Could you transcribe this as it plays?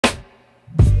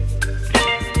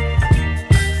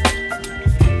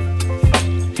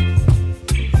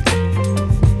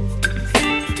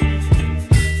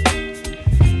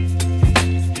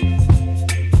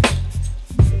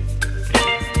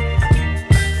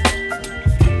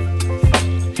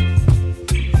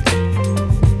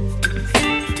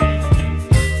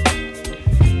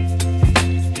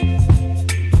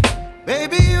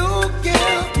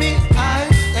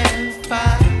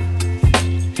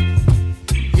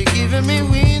giving me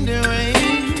wind and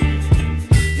rain.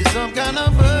 You're some kind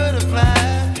of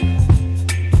butterfly.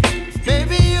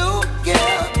 Baby, you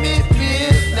give me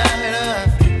midnight.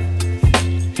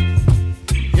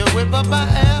 You whip up my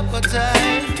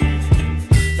appetite.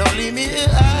 Don't leave me here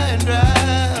high and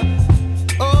dry.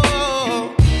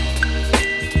 Oh,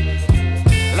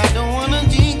 well, I don't wanna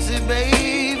jinx it,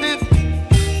 baby,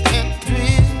 and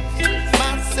twist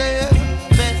myself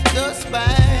at the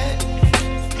spine.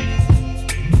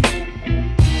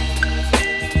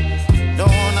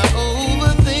 Don't wanna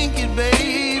overthink it,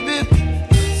 baby.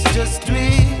 It's just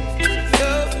twist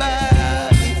your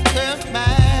body and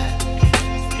mine.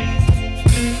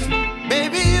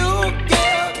 Baby, you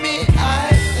give me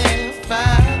ice and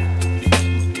fire.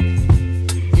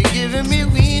 You're giving me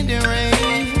wind and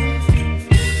rain.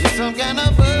 You're some kind of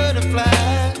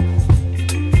butterfly.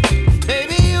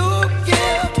 Baby, you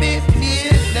give me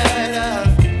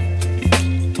midnight.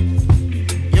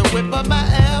 You whip up my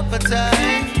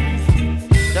appetite.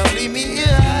 Don't leave me here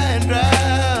high and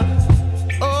dry.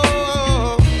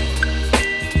 Oh,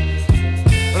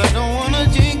 but I don't wanna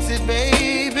jinx it,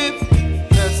 baby.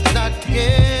 Let's not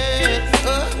get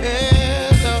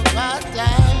ahead of my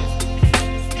time.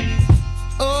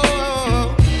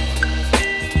 Oh,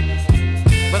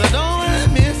 but I don't wanna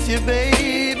miss you,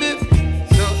 baby.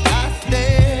 So I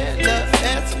stand up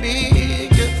and speak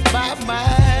just my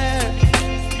mind.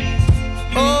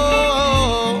 Oh.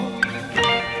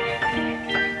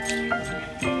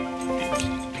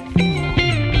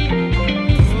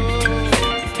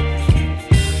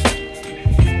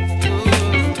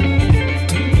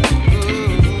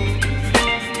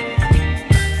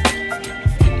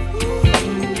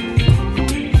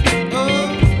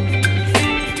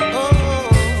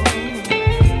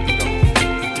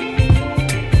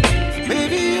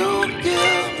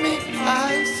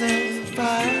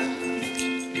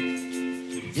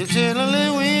 You're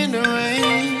chilling wind and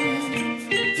rain.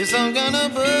 You're some kind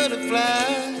of butterfly.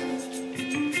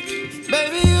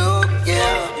 Baby, you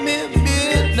give me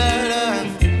midnight.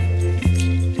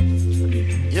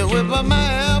 You whip up my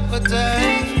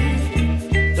appetite.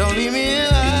 Don't leave me here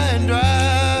high and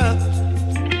dry.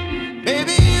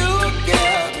 Baby, you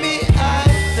give me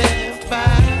ice and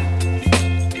fire.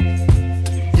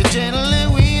 You're channeling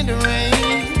wind and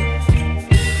rain.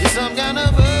 You're some kind of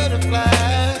butterfly.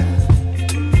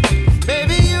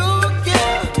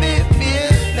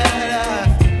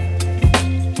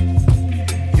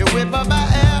 Whip up my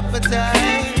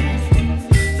appetite.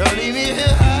 Don't leave me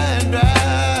here high and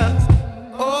dry.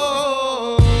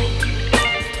 Oh,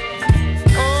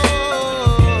 oh,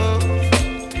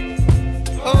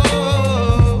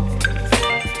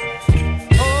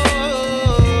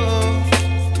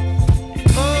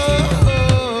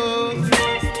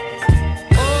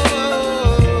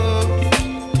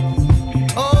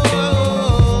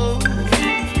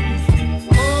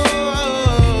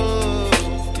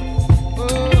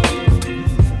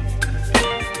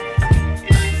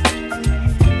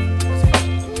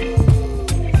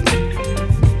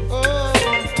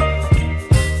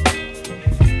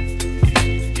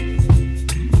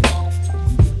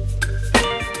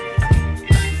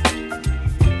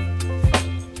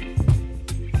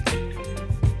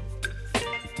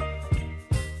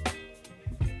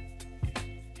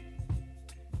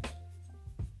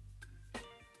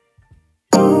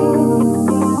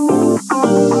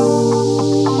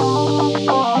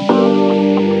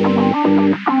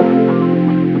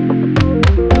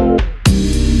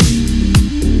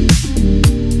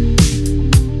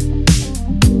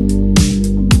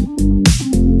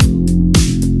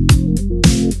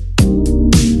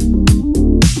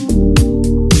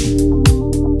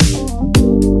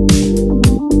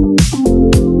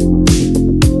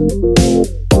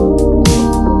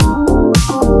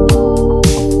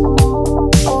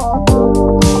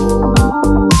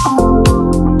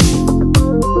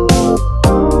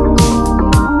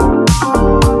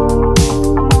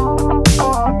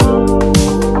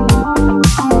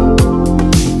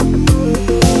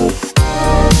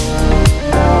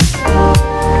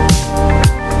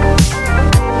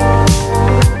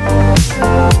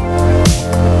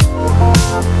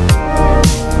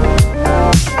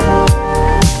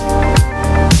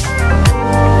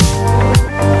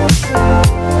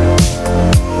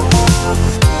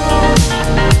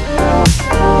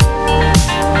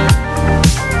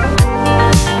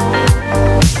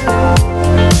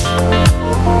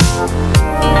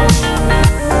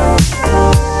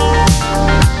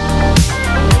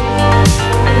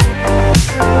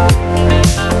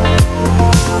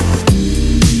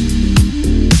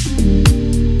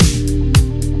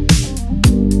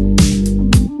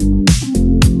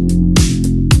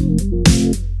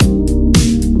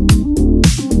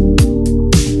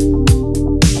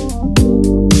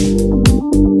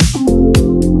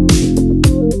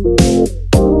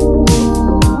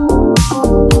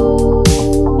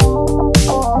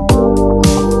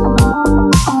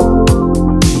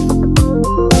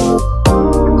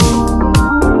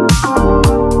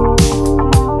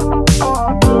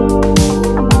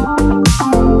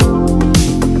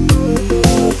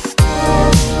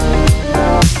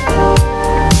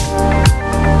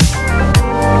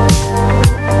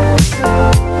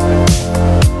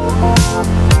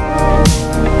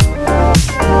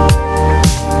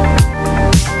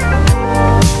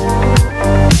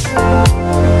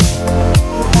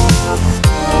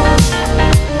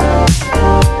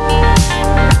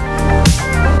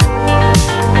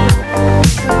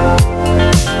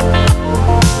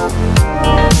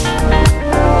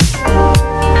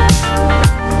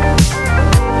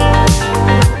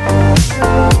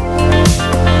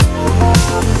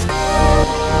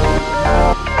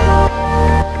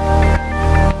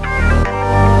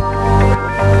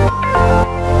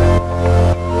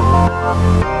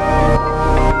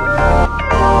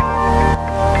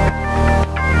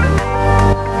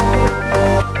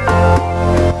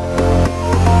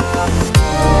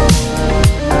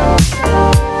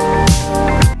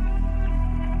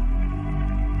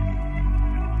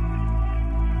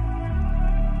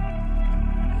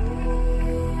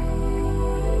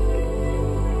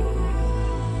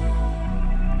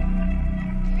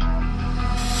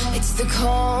 The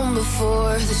calm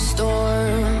before the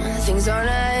storm. Things aren't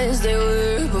as they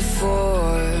were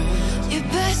before. You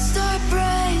best start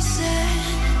bracing.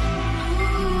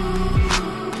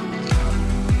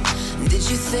 Did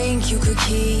you think you could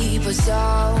keep us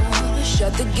out?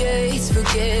 Shut the gates,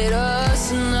 forget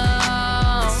us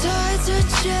now. Tides are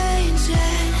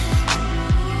changing.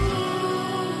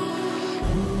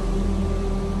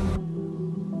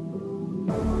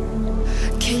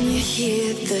 Can you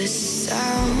hear the sound?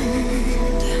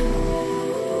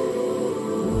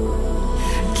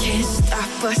 Can't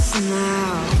stop us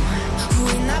now.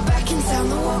 We're not back in town,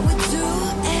 know what we're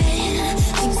doing.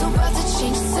 Things are about to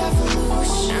change, it's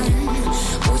evolution.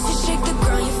 Voices shake the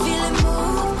ground, you feel it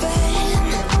moving.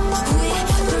 We're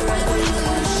the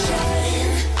revolution.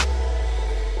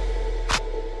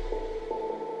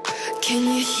 Can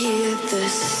you hear the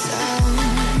sound?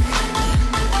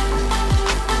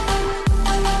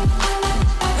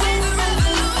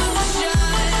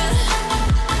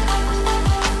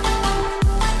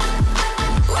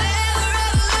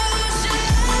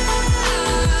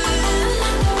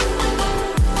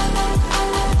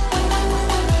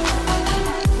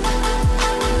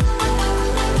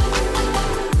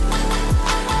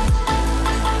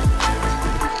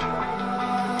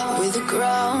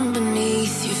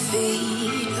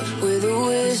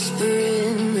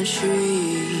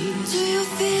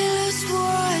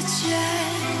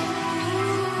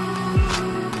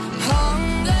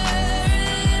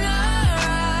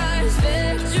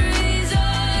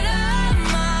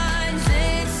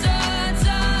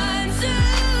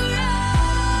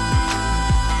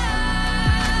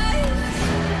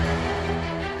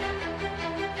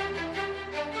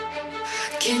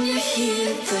 Can you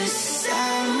hear the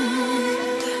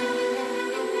sound?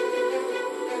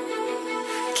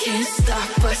 Can't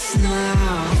stop us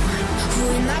now.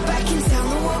 We're not back in town,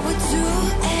 know what we're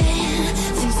doing.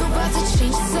 Things are about to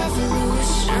change, it's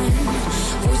evolution.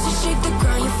 Voices shake the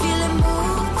ground, you feel it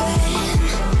moving.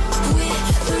 We're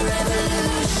the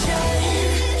revolution.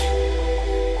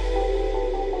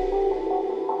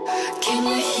 Can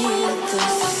you hear the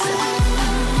sound?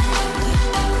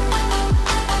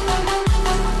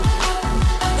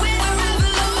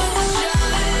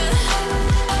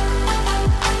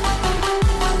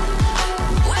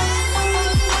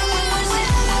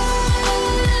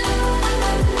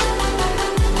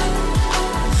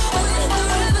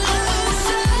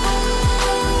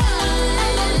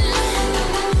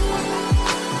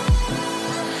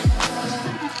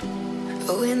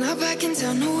 Back in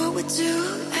town, know what we're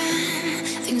doing.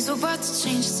 Things are about to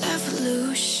change, it's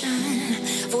evolution.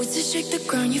 Voices shake the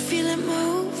ground, you feel it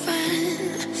moving.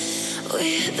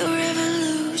 We're the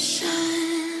revolution.